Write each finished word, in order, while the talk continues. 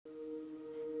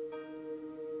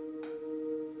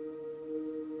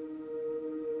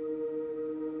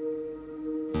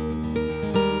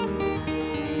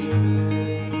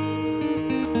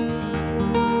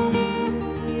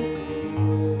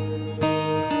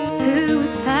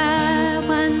was there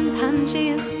when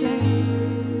Pangea split,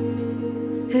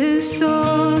 who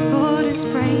saw borders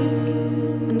break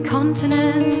and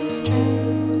continents drift,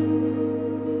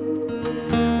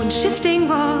 when shifting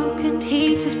rock and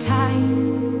heat of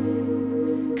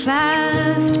time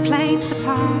cleft plates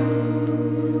apart,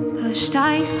 pushed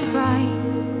ice to brine.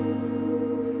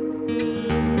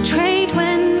 The trade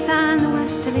winds and the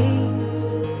westerlies,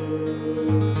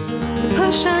 the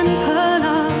push and pull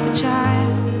of the gyre,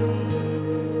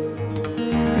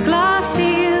 the glass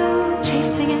eel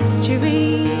chasing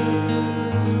estuaries,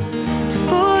 to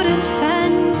ford and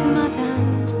fen, to mud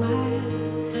and mire.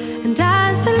 And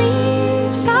as the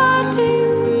leaves are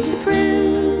doomed to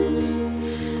bruise,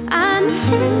 and the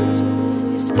fruit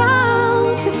is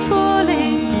bound for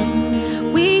falling,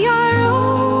 we are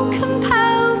all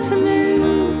compelled to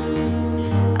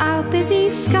move our busy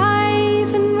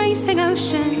skies and racing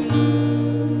ocean,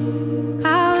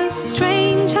 our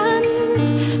strange and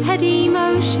heady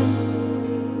motion.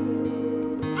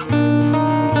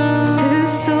 Who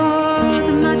saw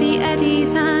the muddy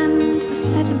eddies and the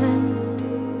sediment,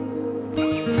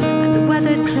 and the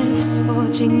weathered cliffs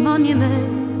forging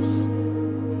monuments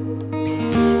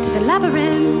to the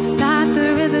labyrinths that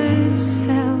the rivers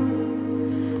fill,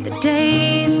 the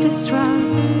days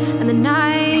disrupt and the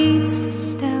nights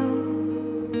distill,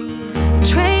 the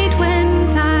trade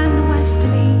winds and the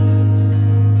westerlies,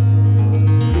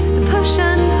 the push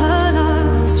and pull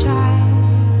of the gyre,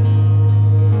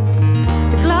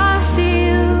 the glass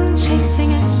eel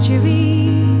chasing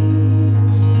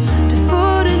estuaries, to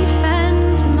ford and fen,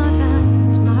 to mud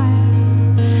and mire.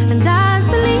 And as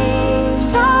the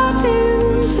leaves are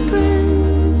doomed to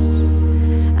bruise,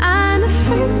 and the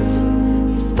fruit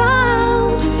is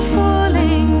bound for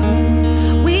falling,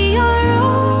 we are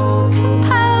all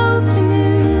compelled to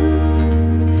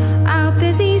move our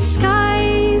busy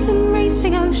skies and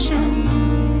racing ocean,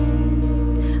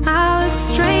 our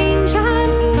strange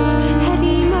and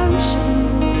heady motion.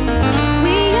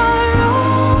 We are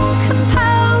all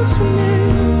compelled to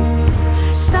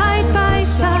move side by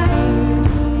side,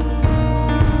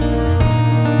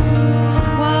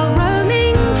 while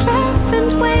roaming cliff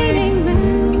and waning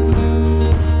moon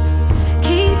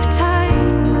keep time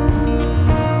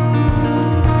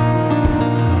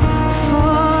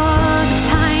for the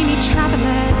tiny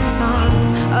travelers on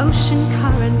ocean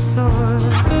currents, or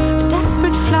the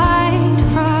desperate flight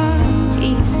from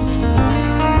east,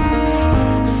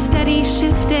 steady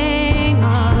shifting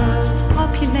of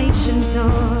populations,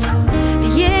 or the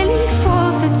yearly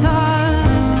forfeit of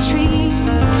the trees.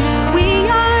 We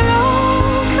are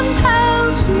all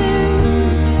compelled to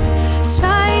move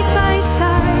side by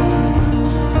side,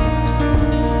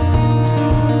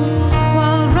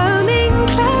 while roaming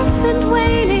cliff and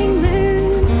waning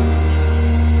moon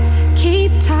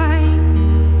keep time.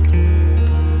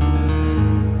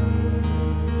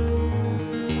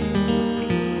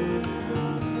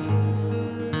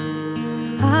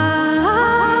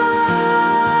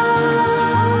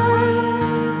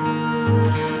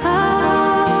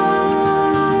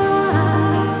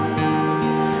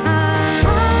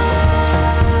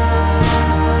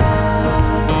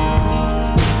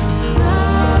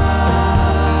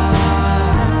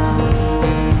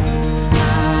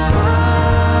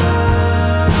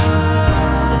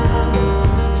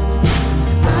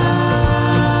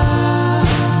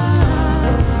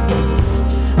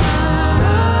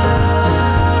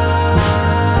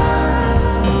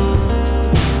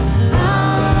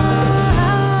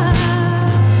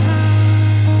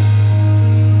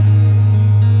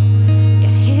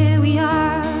 Yet here we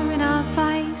are in our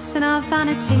vice and our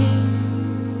vanity,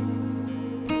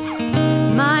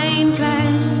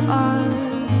 mindless of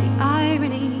the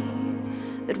irony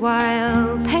that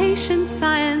while patient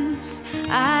science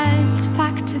adds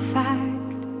fact to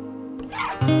fact,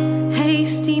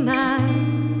 hasty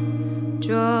man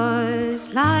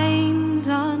draws lines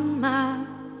on maps